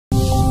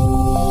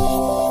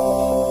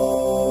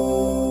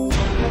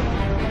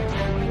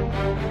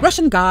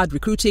Russian Guard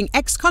recruiting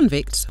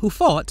ex-convicts who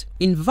fought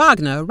in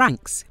Wagner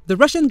ranks. The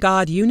Russian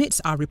Guard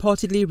units are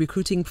reportedly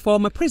recruiting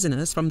former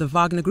prisoners from the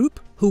Wagner group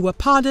who were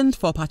pardoned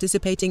for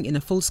participating in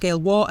a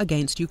full-scale war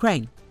against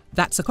Ukraine.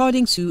 That's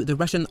according to the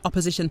Russian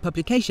opposition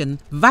publication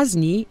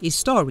Vazny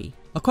Istory.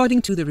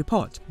 According to the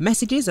report,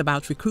 messages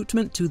about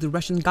recruitment to the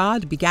Russian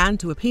Guard began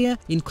to appear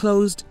in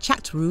closed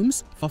chat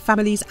rooms for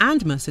families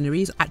and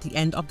mercenaries at the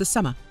end of the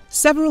summer.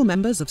 Several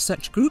members of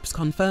such groups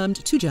confirmed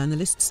to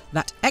journalists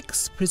that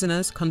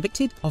ex-prisoners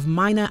convicted of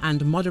minor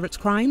and moderate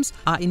crimes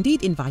are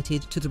indeed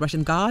invited to the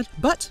Russian Guard,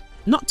 but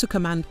not to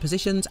command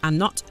positions and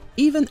not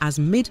even as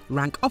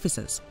mid-rank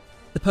officers.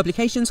 The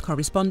publication's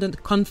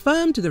correspondent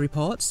confirmed the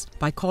reports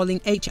by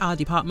calling HR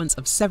departments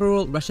of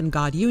several Russian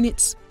Guard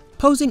units,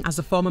 posing as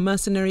a former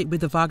mercenary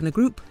with the Wagner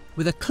group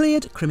with a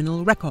cleared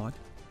criminal record.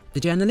 The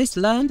journalist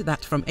learned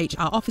that from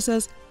HR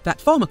officers that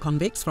former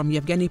convicts from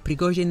Yevgeny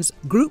Prigozhin's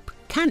group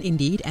can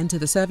indeed enter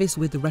the service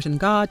with the Russian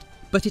Guard,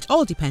 but it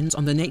all depends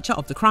on the nature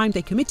of the crime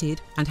they committed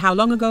and how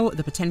long ago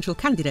the potential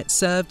candidates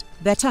served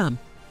their term.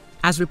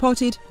 As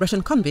reported,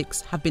 Russian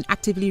convicts have been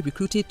actively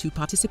recruited to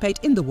participate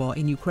in the war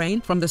in Ukraine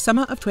from the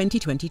summer of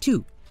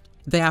 2022.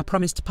 They are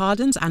promised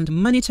pardons and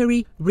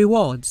monetary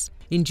rewards.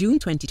 In June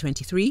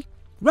 2023,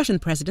 Russian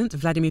President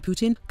Vladimir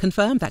Putin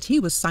confirmed that he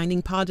was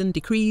signing pardon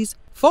decrees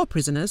for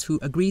prisoners who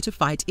agree to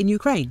fight in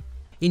Ukraine.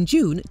 In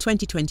June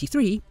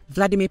 2023,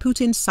 Vladimir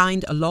Putin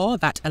signed a law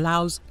that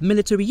allows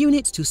military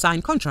units to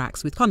sign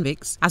contracts with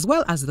convicts as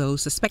well as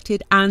those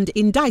suspected and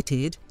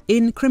indicted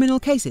in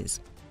criminal cases.